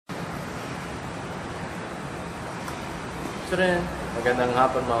Rin. Magandang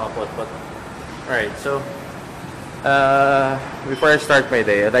hapon mga potpot. Alright, so before I start my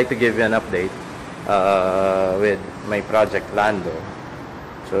day, I'd like to give you an update with my project Lando.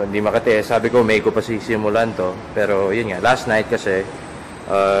 So hindi makati, sabi ko may ko pa sisimulan to, pero yun nga, last night kasi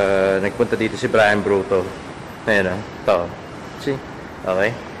nagpunta dito si Brian Bruto. Ayun to. See?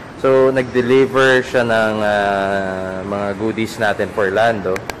 Okay. So nag-deliver siya ng mga goodies natin for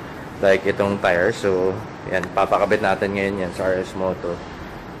Lando, like itong tires. So yan, papakabit natin ngayon yan sa RS Moto.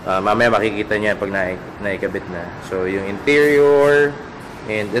 Mamaya makikita niya pag naikabit na. So yung interior,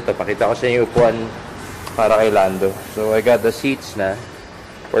 and ito, pakita ko sa inyo yung upuan para kay Lando. So I got the seats na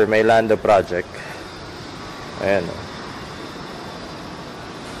for my Lando project. Ayan.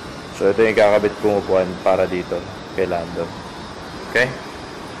 So ito yung kakabit kong upuan para dito kay Lando. Okay?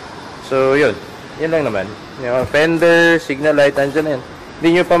 So yun. Yan lang naman. Yung fender, signal light, andyan na yan.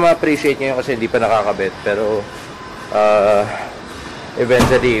 Hindi nyo pa ma-appreciate nyo kasi hindi pa nakakabit. Pero,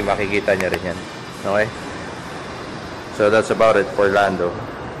 eventually, makikita nyo rin yan. Okay? So, that's about it for Lando.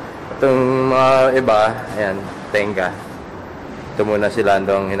 Itong mga iba, ayan, tenga. Ito muna si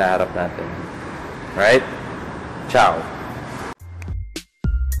Lando ang hinaharap natin. Alright? Ciao!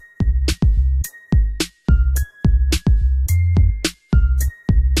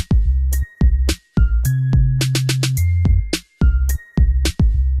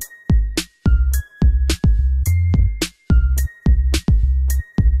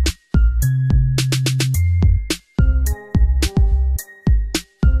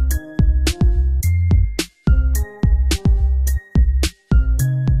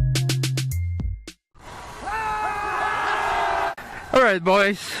 Alright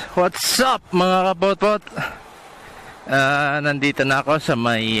boys, what's up mga kapotpot? Nandito na ako sa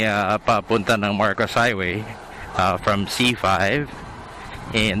may papunta ng Marcos Highway from C5.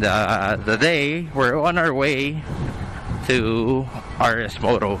 And today, we're on our way to RS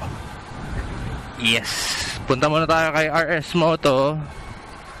Moto. Yes, punta muna tayo kay RS Moto.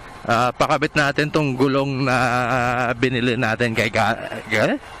 Pakabit natin tong gulong na binili natin kay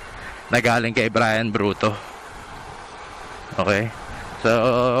na galing kay Brian Bruto. Okay. So,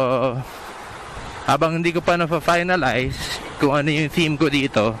 habang hindi ko pa na-finalize kung ano yung theme ko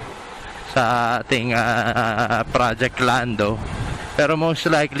dito sa ating Project Lando, pero most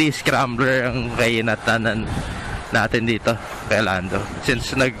likely scrambler ang kainatanan natin dito kay Lando,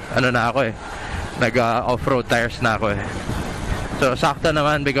 since nag-off-road tires na ako eh. So, sakto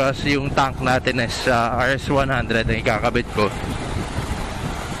naman because yung tank natin is RS100 ang ikakabit ko.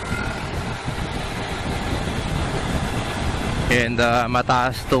 And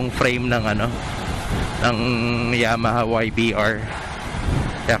mataas tong frame ng ng Yamaha YBR.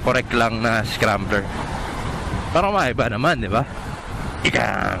 Kaya correct lang na scrambler. Parang maiba naman, di ba?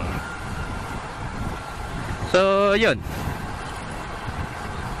 Ikang. So, yun.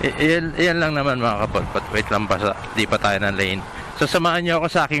 Yan lang naman mga kapotpot. Wait lang pa, di pa tayo ng lane. So, samahan nyo ako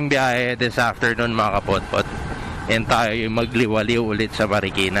sa aking biyahe this afternoon mga kapotpot. And tayo yung magliwaliw ulit sa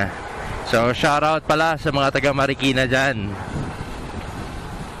Marikina. So, shoutout pala sa mga taga Marikina dyan.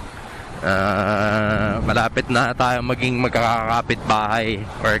 Malapit na tayo maging magkakakapit bahay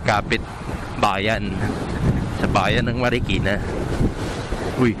or kapit bayan sa bayan ng Marikina.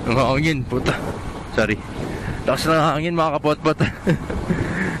 Uy, ang hangin, puta. Sorry. Lakas ng hangin mga kapotpot.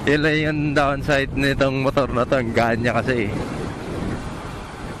 Yan lang yung downside nitong motor na to. Ang gaan niya kasi eh.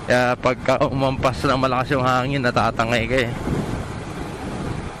 Kaya pagka umampas ng malakas yung hangin, natatangay ka eh.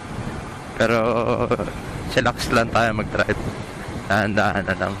 Pero chillax lang tayo mag-drive. Dahan-dahan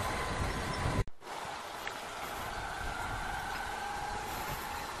na lang.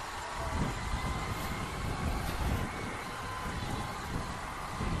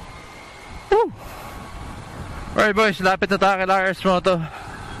 Alright boys, lapit na tayo kay RS Moto.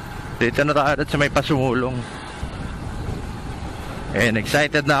 Dito na tayo sa may pasumulong. And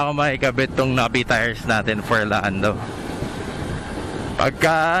excited na ako makikabit tong Knobby tires natin for Lando.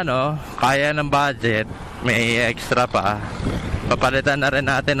 Pagka kaya ng budget, may extra pa, papalitan na rin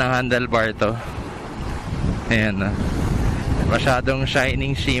natin ng handlebar to. Ayan. Masyadong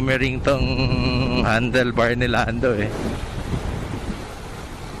shining, shimmering tong handlebar ni Lando eh.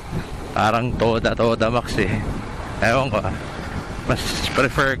 Parang toda max eh. Ewan ko, mas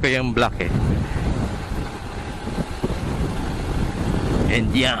prefer ko yung black eh. And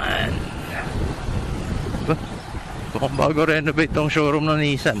yan. Mukhang bago renovate tong showroom ng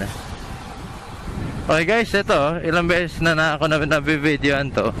Nissan eh. Okay guys, ito, ilang beses na ako na-videoan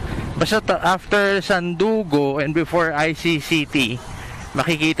to. Basta after Sandugo and before ICCT,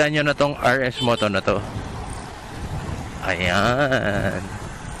 makikita nyo na tong RS Moto na to. Ayan.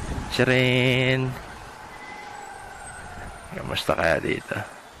 Siya rin. Kamusta kaya dito?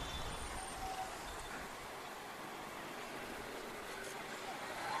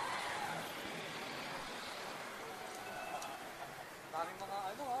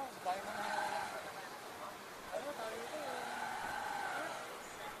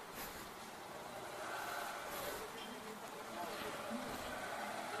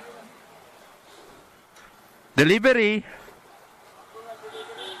 Delivery.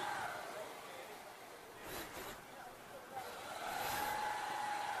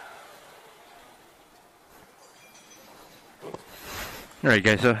 Alright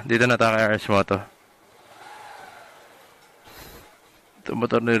guys, so dito na tayo kay RS Moto. Ito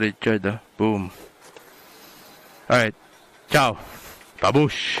motor ni Richard, oh. Boom. Alright. Ciao.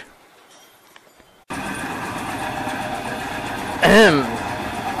 Pabush.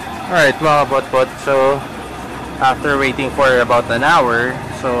 Alright mga potpot, so after waiting for about an hour,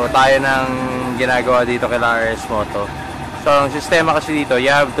 so tayo nang ginagawa dito kay RS Moto. So ang sistema kasi dito, you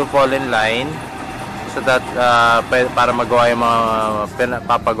have to fall in line so that para magawa yung mga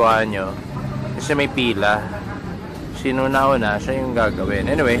papagawa nyo, kasi may pila. Sino na siya yung gagawin.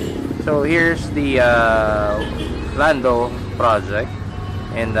 Anyway, so here's the Lando project,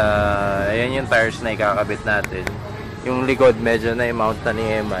 and ayan yung tires na ikakabit natin. Yung likod medyo na i-mount na ni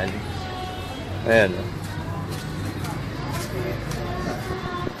Eman. Ayan.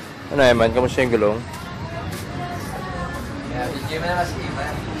 Ano Eman, kamusta yung gulong?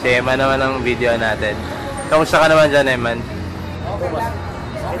 Si Eman naman ang video natin. Kamusta ka naman dyan, Eman? Okay lang.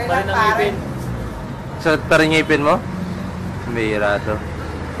 Okay lang, pare. Sa pa rin ngipin mo? Bihira to.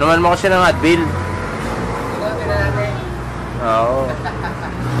 Naman mo kasi ng Advil. Ikaw, natin. Oo.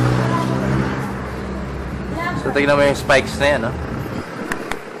 So, tignan mo yung spikes na yan, no?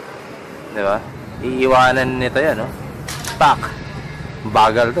 Diba? Iiwanan nito yan, no? Pak!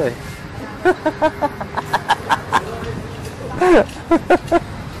 Bagal to, eh.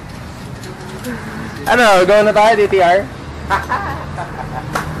 Ano? Go na tayo, DTR?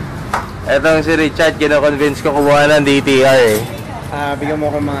 Etong si Richard, kino-convince ko kumuha ng DTR, eh. Bigyan mo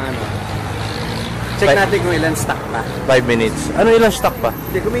ako mga ano. Check natin kung ilan stock pa. 5 minutes. Ano ilang stock pa?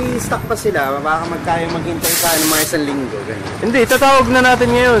 Hindi, kung may stock pa sila, baka magkaya maghintay pa ng mga isang linggo. Ganyan. Hindi, tatawag na natin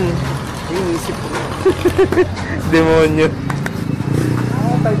ngayon. Yung isip ko. Demonyo.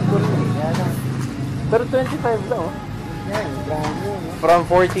 5 ko rin eh. Yan lang. Pero 25 lang, oh. Yan, brand new. From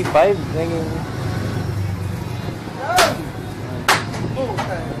 45. Naging...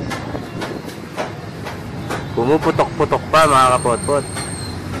 Pumuputok-putok pa mga kapotpot.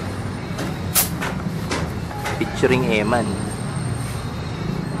 Featuring Eman.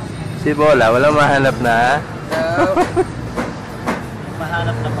 Si Bola, walang mahanap na.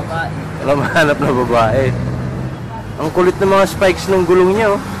 Mahanap na babae. Walang mahanap na babae. Ang kulit ng mga spikes ng gulong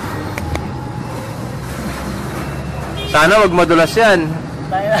niya, oh. Sana wag madulas yan.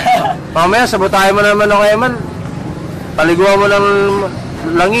 Mamaya sabotahin mo naman ako, Eman. Paliguan mo ng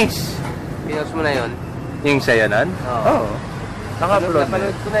langis. Pinos mo na yun? Yung sayanan? Oo. Naka-upload na.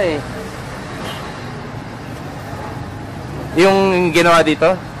 Napanood ko na eh. Yung ginawa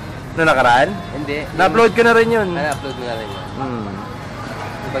dito? Noong nakaraan? Hindi. Na-upload ko na rin yun. Na-upload mo na rin yun.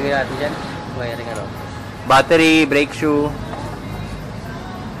 Ibagay natin dyan. Wiring ano? Battery, brake shoe.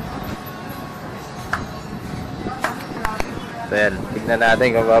 So yan, tignan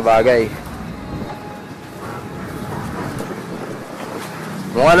natin kung babagay.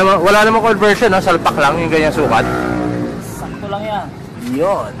 Wala namang conversion, no? Salpak lang yung ganyang sukat. Sakto lang yan.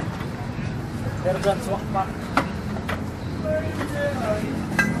 Yun. Pero brand swak pa.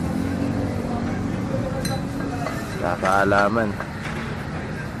 Kakaalaman.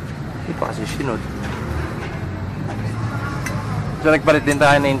 Hindi pa kasi sinod. So nagpalit din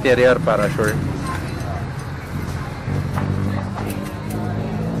tayo ng interior para sure.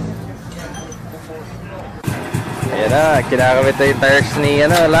 Ayan na, kinakabit na yung tires ni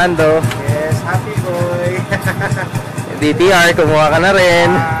Lando. Yes, happy boy. DTR, kumuha ka na rin.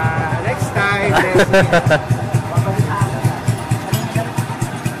 Next time.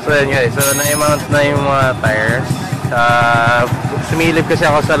 So yun guys, so na-mount na yung mga tires. Sumilip kasi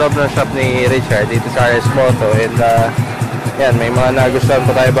ako sa loob ng shop ni Richard dito sa RS Moto, and yan, may mga nagustuhan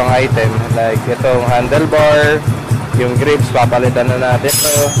pa tayo bang item like itong handlebar, yung grips papalitan na natin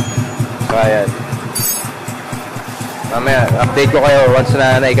to. So ayan, mamaya update ko kayo once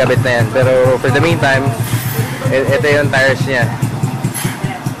na naikabit na yan, pero for the meantime ito yung tires niya.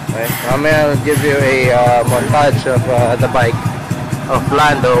 Okay, mamaya I'll give you a montage of the bike of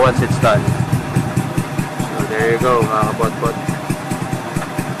Lando once it's done. So there you go mga kapotpot.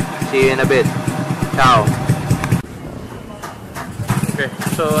 See you in a bit. Ciao. Okay.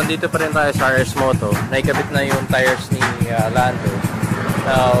 So, andito pa rin tayo sa RS Moto. Naikabit na yung tires ni Lando.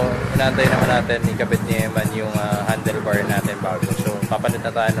 Now, inaantay naman natin, ikabit ni Eman yung handlebar natin bago. So, papalit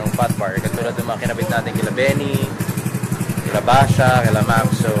na tayo ng Fatbar. Katulad ng mga kinabit natin kila Benny, kila Basha, kila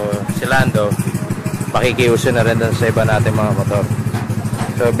Max. So, si Lando, pakikiuso na rin dun sa iba natin mga motor.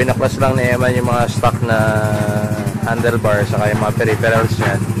 So, binaklas lang ni Eman yung mga stock na handlebar saka yung mga peripherals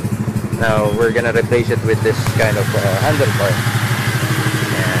niyan. Now, we're gonna replace it with this kind of handlebar.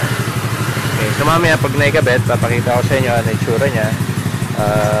 Ayan. Okay, so mamaya pag naikabit, papakita ko sa inyo ano yung itsura niya.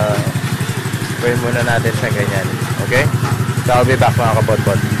 Gawin muna natin siya ganyan. Okay? So, I'll be back mga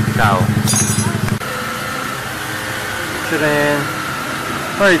kapotpot. Ciao! So rin,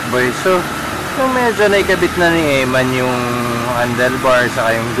 alright boys, so yung medyo naikabit na ni Eman yung handlebar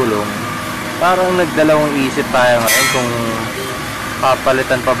saka yung gulong, parang nagdalawang isip tayo ngayon kung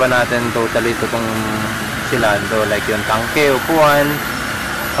papalitan pa ba natin totally ito tong silando, like yung tangke, upuan.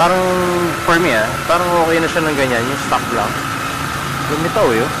 Parang for me parang okay na siya ng ganyan, yung stock lang. Lumitaw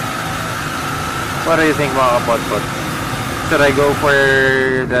yun. What do you think mga kapotpot? Should I go for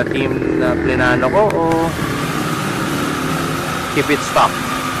the team na plinano ko o keep it stock?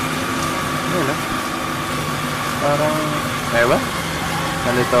 Yun parang ewan,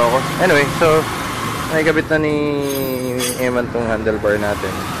 nalito ako. Anyway, so naikabit na ni Eman tong handlebar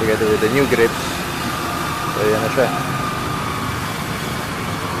natin together with the new grips. So yan na siya,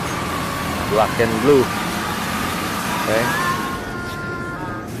 black and blue. Okay,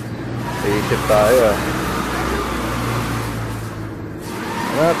 paisip tayo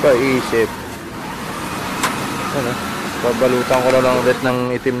napaisip. Ano, babalutan ko na lang ulit ng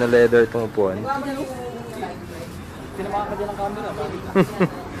itim na leather itong upuan. Tinamaan ka din ang camera.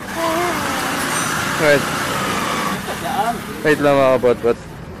 Wait lang mga kapotpot.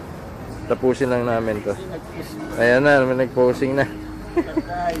 Tapusin lang namin to. Ayan na, may nag-posing na.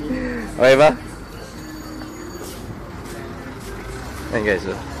 Okay ba? Ayan guys,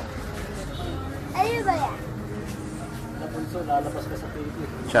 oh. Ano ba yan? Lalabas ka sa TV.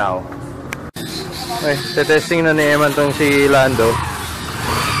 Ciao. Okay, testing na ni Eman tong si Lando.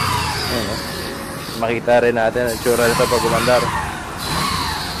 Ayan, oh. Makita rin natin ang tsura nito pag umandar.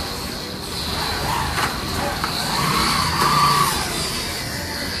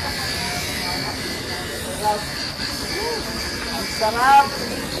 Ang sarap!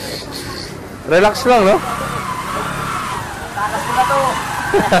 Relax lang, no? Takas mo na to!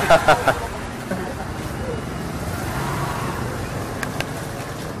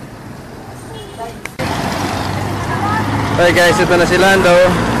 Okay guys, ito na si Lando.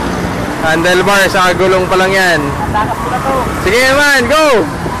 Handlebar, sa gulong pa lang yan. Takas mo na to! Sige man, go!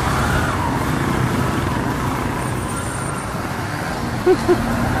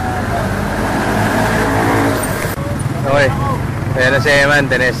 Okay, ayan na si Eman,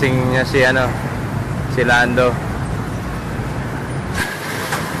 tinesting niya si Lando.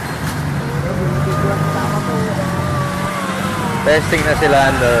 Testing na si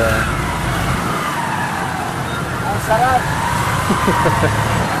Lando. Ang sarap!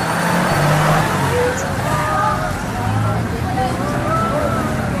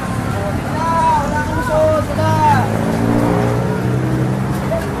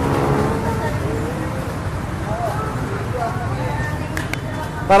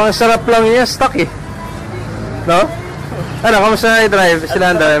 Parang sarap lang niya, stock eh. No? Ano, kamusta na i-drive? Si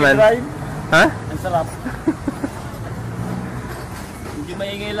Lando, Eman? Ha? Ang sarap. Hindi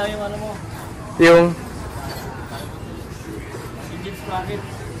maingay lang yung ano mo. Yung? Engine sprocket.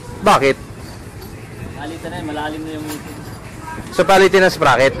 Bakit? Alitan na yun, malalim na yung meeting. So, palitin ang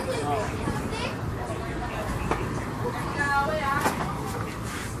sprocket?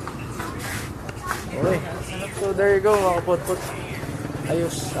 Okay. So, there you go, mga kapotpot.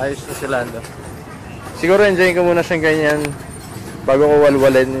 Ayos na si Lando. Siguro enjoyin ko muna siyang ganyan bago ko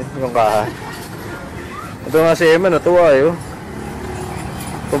walwalin yung kaha. Ito nga si Emma, natuwa eh.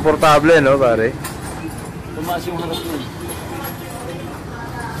 Komportable, no, pare? Tumaas yung harap yun.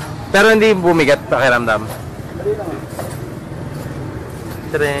 Pero hindi bumigat pakiramdam. Mali lang eh.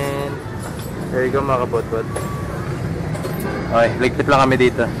 Tren. There you go, mga kapotpot. Okay, ligpit lang kami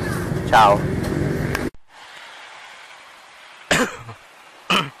dito. Ciao.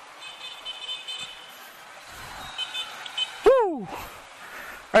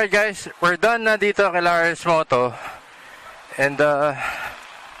 Alright guys, we're done na dito kay RS Moto. And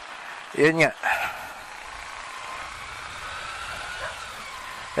yun nga.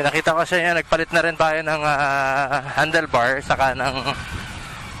 Nakita ko sa inyo, nagpalit na rin tayo ng handlebar saka ng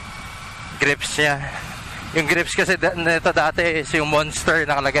grips niya. Yung grips kasi nito dati is yung monster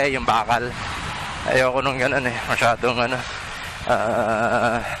nakalagay, yung bakal. Ayoko nung ganun eh, masyadong ano.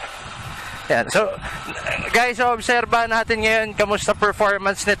 Yan. So, guys, obserbahan natin ngayon kamusta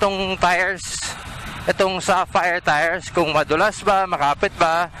performance nitong tires. Itong Sapphire tires, kung madulas ba, makapit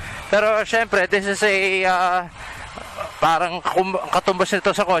ba. Pero syempre, this is a parang katumbas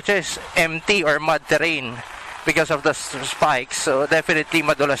nito sa kotse is empty or mud terrain because of the spikes. So definitely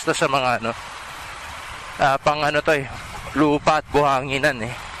madulas to sa mga pang to lupa at buhanginan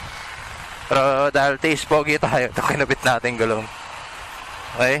eh. Pero dahil taste pogi tayo, ito kinabit natin gulong.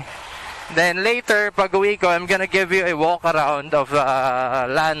 Okay? Then later, pag uwi ko, I'm gonna give you a walk around of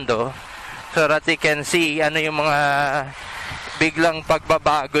Lando so that you can see ano yung mga biglang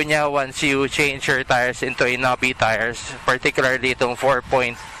pagbabago niya once you change your tires into a Knobby tires, particularly itong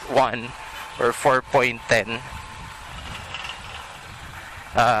 4.1 or 4.10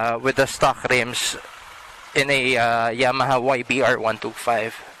 with the stock rims in a Yamaha YBR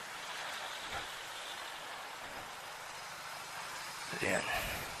 125. Ayan.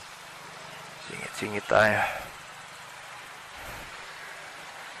 Singit-singit tayo.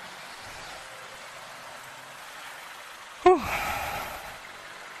 Whew.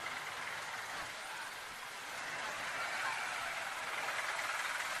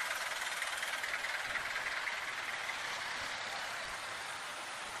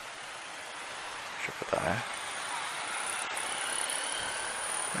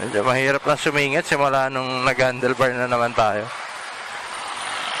 Medyo mahirap lang sumingit simula nung nag-handlebar na naman tayo.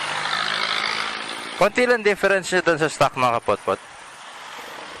 Konti lang difference nyo dun sa stock mga kapotpot.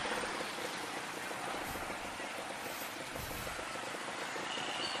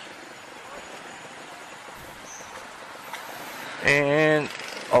 And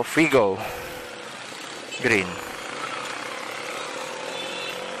off we go. Green.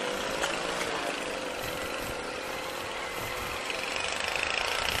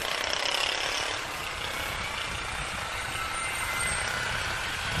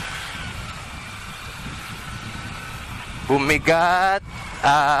 Bumigat.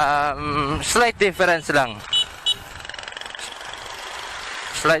 Slight difference lang.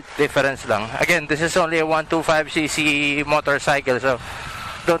 Slight difference lang. Again, this is only a 125cc motorcycle, so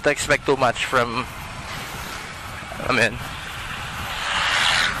don't expect too much from,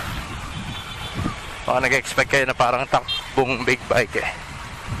 baka nag-expect kayo na parang takbong big bike eh.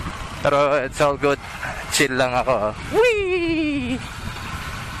 Pero it's all good. Chill lang ako. Whee!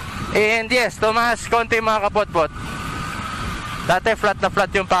 And yes, tumaas konti mga kapotpot. Dati flat na flat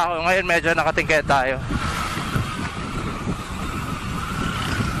yung pako. Ngayon medyo nakatingkad tayo.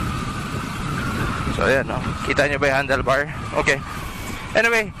 So ayan, kita nyo ba yung handlebar? Okay.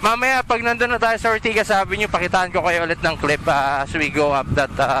 Anyway, mamaya pag nandun na tayo sa Ortigas Avenue, pakitaan ko kayo ulit ng clip as we go up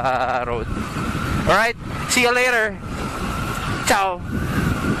that road. Alright, see you later. Ciao.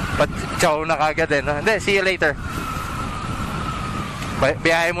 But ciao na kagad eh, no? Hindi, see you later.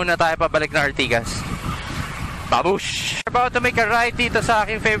 Biyahe muna tayo pabalik na Ortigas. Babush! About to make a right dito sa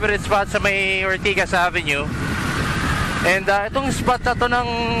aking favorite spot sa may Ortigas Avenue. And itong spot na to ng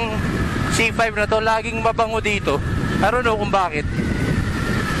C5 na to, laging mabango dito. I don't know kung bakit.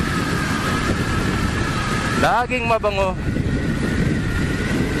 Laging mabango.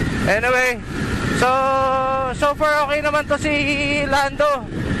 Anyway, so far okay naman to si Lando.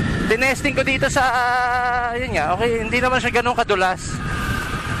 Tinesting ko dito sa, yun nga, okay, hindi naman siya ganun kadulas.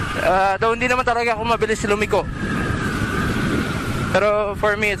 Though hindi naman talaga ako mabilis lumiko. Pero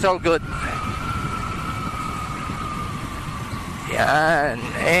for me, it's all good. Yan.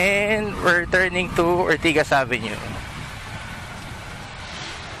 And we're turning to Ortigas Avenue.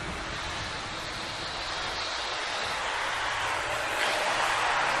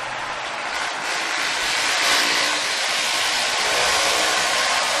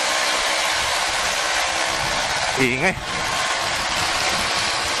 Ingay.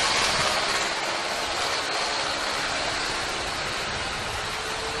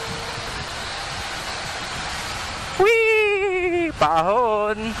 Whee!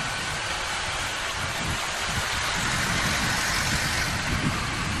 Pahon!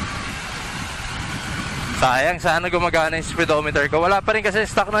 Sayang, sana gumagana yung speedometer ko. Wala pa rin kasi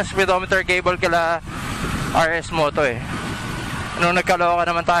stock ng speedometer cable kila RS Moto eh. Nung nagkaloka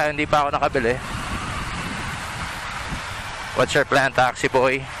naman tayo, hindi pa ako nakabili. What's your plan, taxi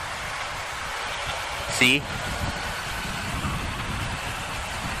boy? See?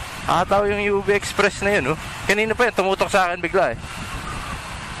 Ataw yung UV Express na yun, oh. Kanina pa yun, tumutok sa akin bigla eh.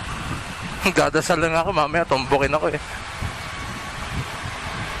 Dadasal lang ako, mamaya tumbukin ako eh.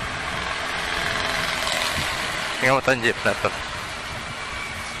 Tingnan mo itong jeep na to.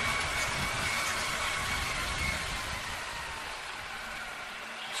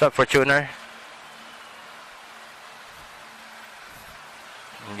 What's up, Fortuner?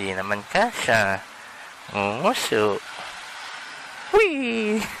 Hindi naman kasha. Umuso.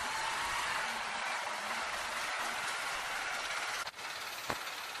 Whee!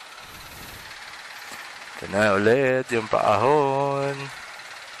 Ito na ulit yung paahon.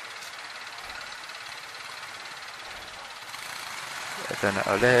 Ito na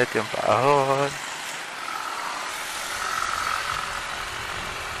ulit yung paahon.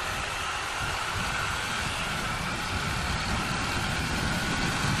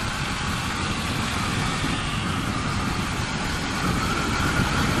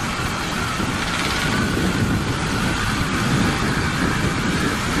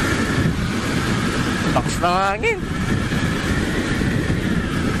 Lakas ng hangin.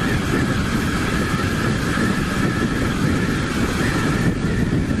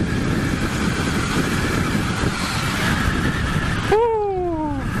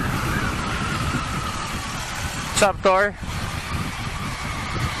 Woo! What's up, Tor?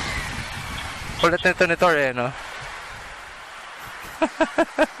 Kulit nito ni Tor eh, no?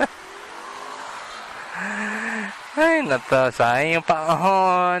 Ay, sayang yung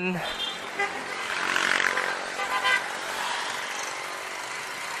paahon.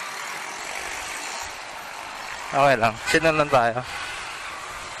 Okay lang. Sinan lang tayo.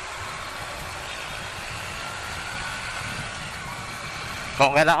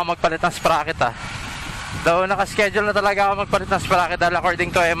 Kung kailangan magpalit ng sprocket Though nakaschedule na talaga ako magpalit ng sprocket dahil according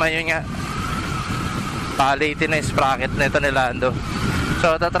to Emma yun nga. Palate na yung sprocket na ito ni Lando.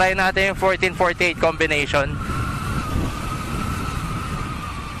 So tatry natin yung 1448 combination.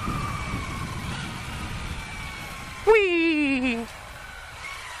 Whee!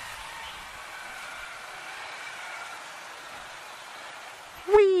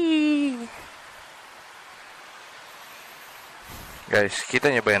 Whee! Guys, kita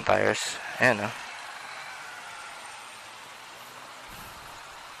niyo ba yung tires? Ayan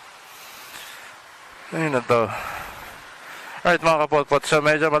Ayun na to. Alright mga kapotpot, so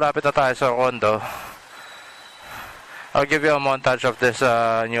medyo malapit na tayo sa condo. I'll give you a montage of this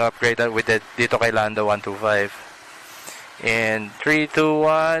new upgrade that we did dito kay Lando 125. In 3, 2,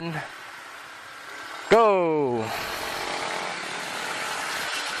 1, go!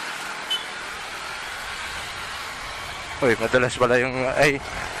 Uy, madalas pala yung ay.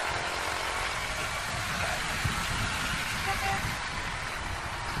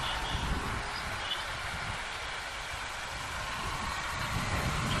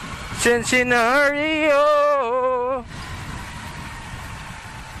 Scenario.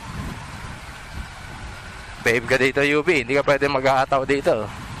 Babe ka dito, UB. Hindi ka pwede mag-aataw dito.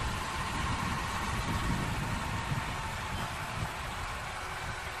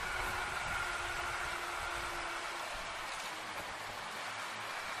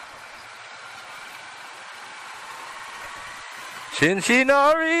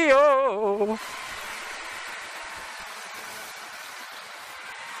 Scenario.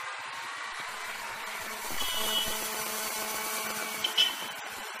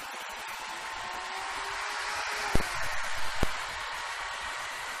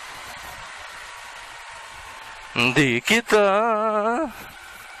 Hindi kita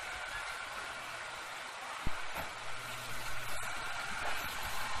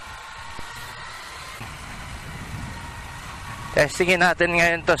testingin natin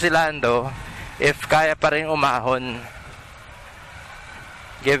ngayon to si Lando if kaya pa rin umahon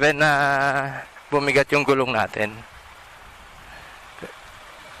given na bumigat yung gulong natin.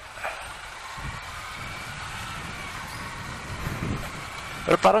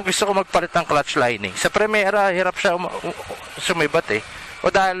 Pero parang gusto ko magpalit ng clutch lining. Sa Primera, hirap siya sumibat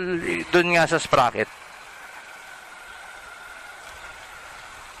O dahil dun nga sa sprocket.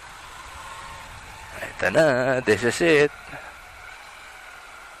 Ito na, this is it.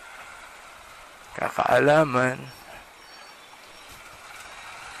 Kakaalaman.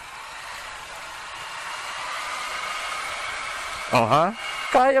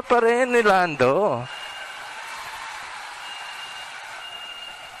 Kaya pa rin ni Lando.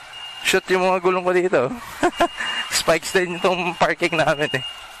 Shoot yung mga gulong ko dito. Spikes din itong parking namin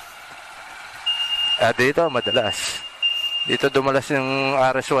dito madalas. Dito dumalas yung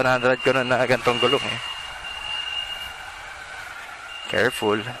RS100 ko na gantong gulong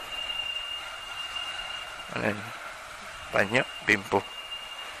Careful. Ano yun? Panyo, bimpo.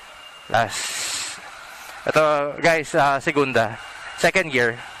 Last. Ito guys, segunda. Second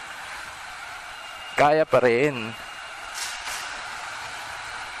gear. Kaya pa rin.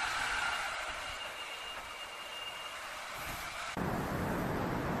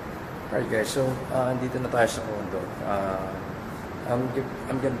 Alright guys, so dito na tayo sa condo. I'm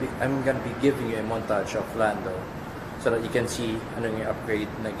gonna be giving you a montage of Lando so that you can see ano yung upgrade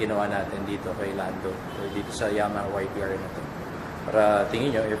na ginawa natin dito kay Lando or dito sa Yamaha YBR na to. Para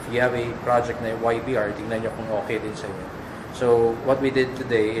tingin nyo, if you have a project na YBR, tingnan nyo kung okay din sa inyo. So, what we did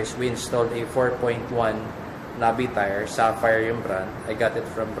today is we installed a 4.1 Knobby tire, Sapphire yung brand. I got it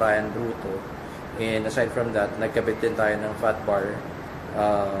from Brian Bruto. And aside from that, nagkabit din tayo ng Fatbar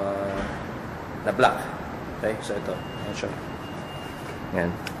na black. Okay, so ito. Ayan siya.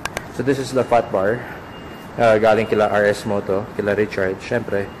 Ayan. So, this is the Fatbar. Galing kila RS Moto, kila Richard,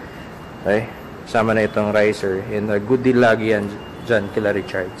 syempre. Okay? Sama na itong riser. And good deal lagi yan dyan kila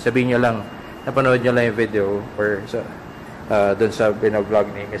Richard. Sabihin nyo lang, napanood nyo lang yung video or dun sa binag-vlog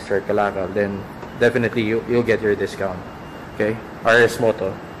ni Mr. Kalakal, then definitely you'll get your discount. Okay? RS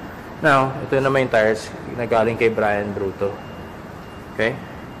Moto. Now, ito naman yung tires na galing kay Brian Bruto. Okay?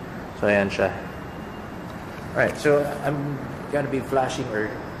 So, ayan siya. Alright, so I'm gonna be flashing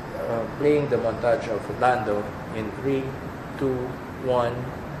or playing the montage of Lando in 3, 2, 1,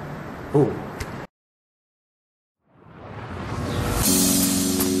 boom!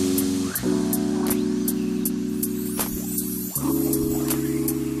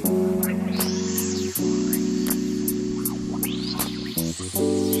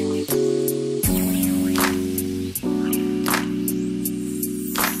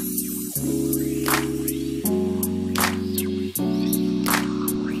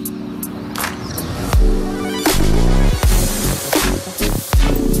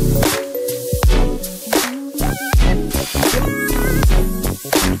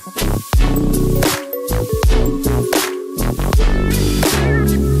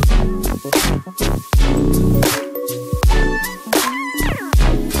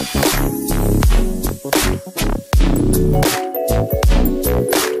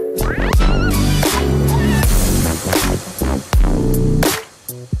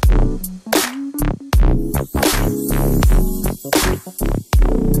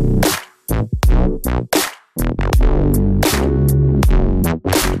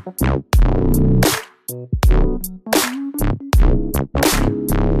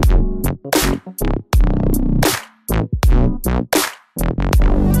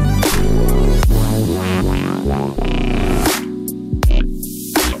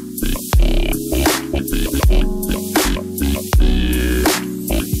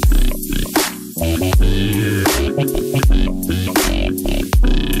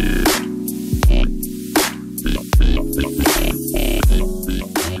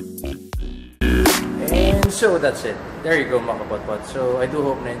 So that's it. There you go, mga kapotpot. So I do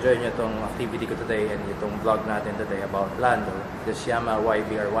hope na enjoy nyo itong activity ko today and itong vlog natin today about Lando, this Yamaha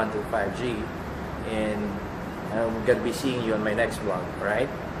YBR 125G, and I'm gonna be seeing you on my next vlog, alright?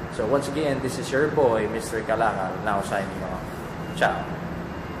 So once again, this is your boy, Mr. Kalakal, now signing off. Ciao.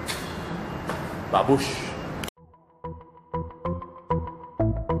 Babush!